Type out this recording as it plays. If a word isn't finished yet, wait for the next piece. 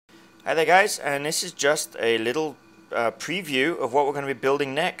Hi there guys, and this is just a little preview of what we're going to be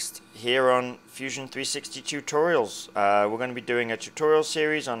building next here on Fusion 360 Tutorials. We're going to be doing a tutorial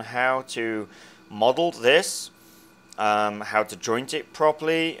series on how to model this, how to joint it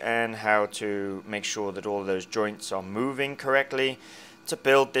properly, and how to make sure that all of those joints are moving correctly to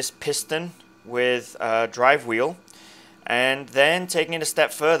build this piston with a drive wheel. And then taking it a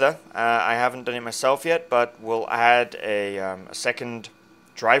step further, I haven't done it myself yet, but we'll add a second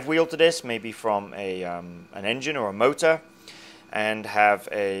drive wheel to this, maybe from an engine or a motor, and have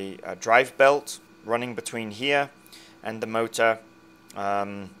a drive belt running between here and the motor,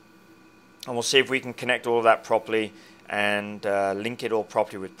 and we'll see if we can connect all of that properly and link it all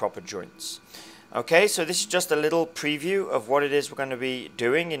properly with proper joints. Okay, so this is just a little preview of what it is we're going to be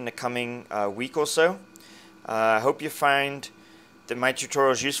doing in the coming week or so. I hope you find that my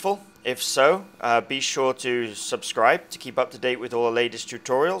tutorial is useful. If so, be sure to subscribe to keep up to date with all the latest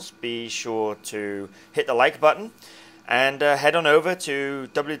tutorials. Be sure to hit the like button and head on over to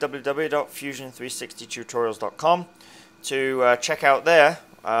www.fusion360tutorials.com to check out there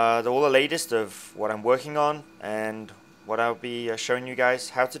all the latest of what I'm working on and what I'll be showing you guys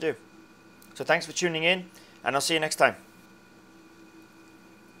how to do. So thanks for tuning in, and I'll see you next time.